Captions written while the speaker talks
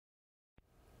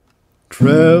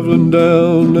traveling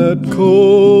down that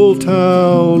coal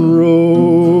town road.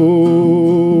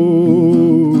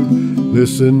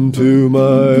 Listen to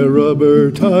my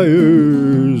rubber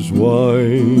tires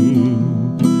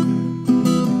whine.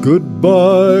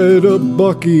 Goodbye to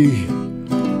Bucky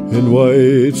and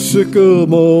white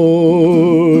sycamore.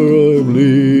 I'm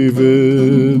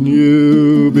leaving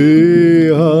you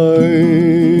behind.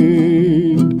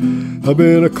 I've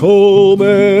been a coal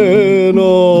man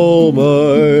all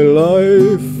my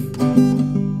life,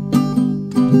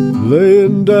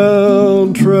 laying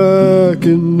down track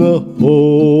in the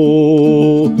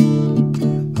hole.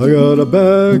 I got a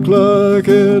back like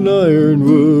an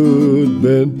ironwood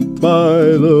bent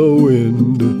by the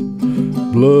wind,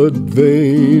 blood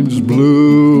veins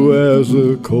blue as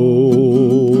a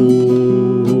coal,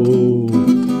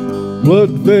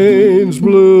 blood veins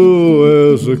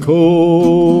blue as a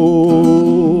coal.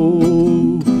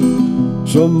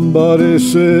 Somebody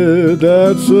said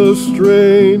that's a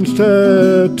strange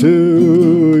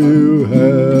tattoo you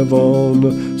have on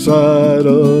the side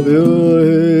of your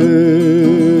head.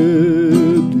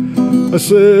 I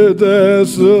said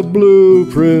that's the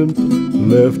blueprint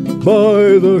left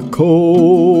by the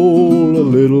coal. A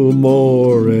little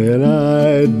more and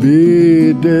I'd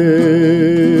be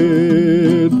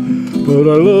dead. But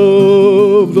I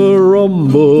love the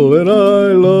rumble and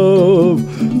I love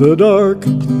the dark,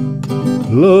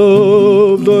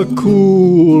 love the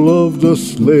cool of the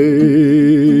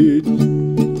slate.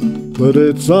 But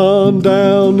it's on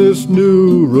down this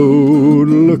new road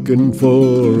looking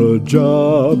for a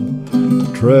job,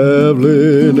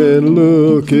 traveling and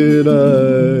looking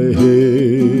I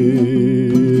hate,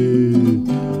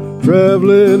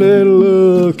 traveling and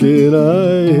looking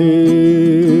I hate.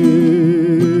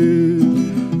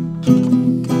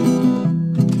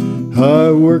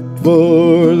 I worked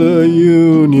for the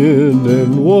union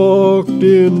and walked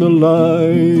in the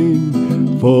line,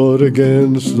 fought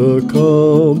against the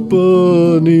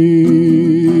company,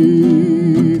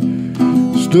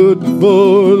 stood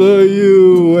for the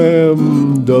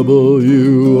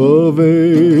UMW of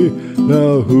A.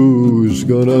 Now who's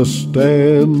gonna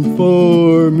stand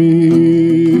for me?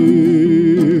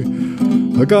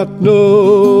 I got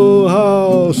no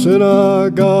house and I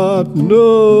got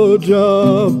no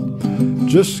job,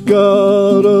 just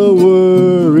got a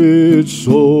worried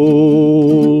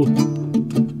soul.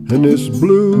 And this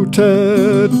blue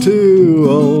tattoo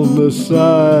on the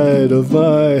side of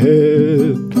my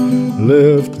head,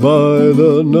 left by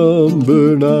the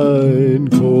number 9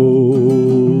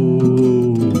 coal,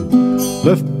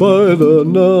 left by the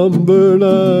number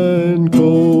 9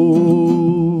 coal.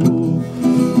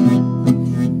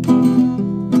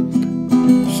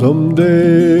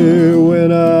 Someday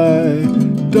when I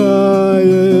die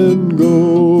and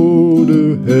go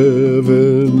to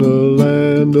heaven, the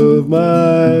land of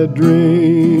my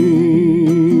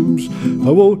dreams, I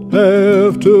won't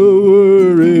have to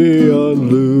worry on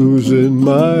losing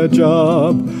my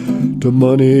job to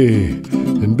money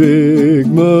and big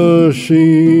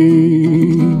machines.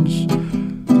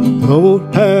 I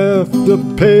won't have to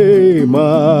pay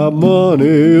my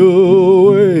money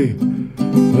away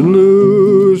and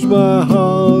lose my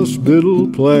hospital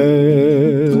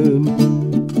plan.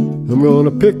 I'm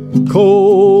gonna pick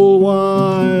coal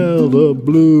while the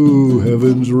blue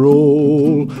heavens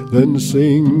roll, then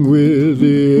sing with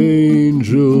the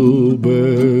angel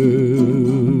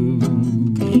bands,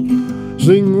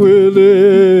 sing with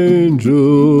the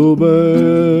angel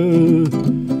bands.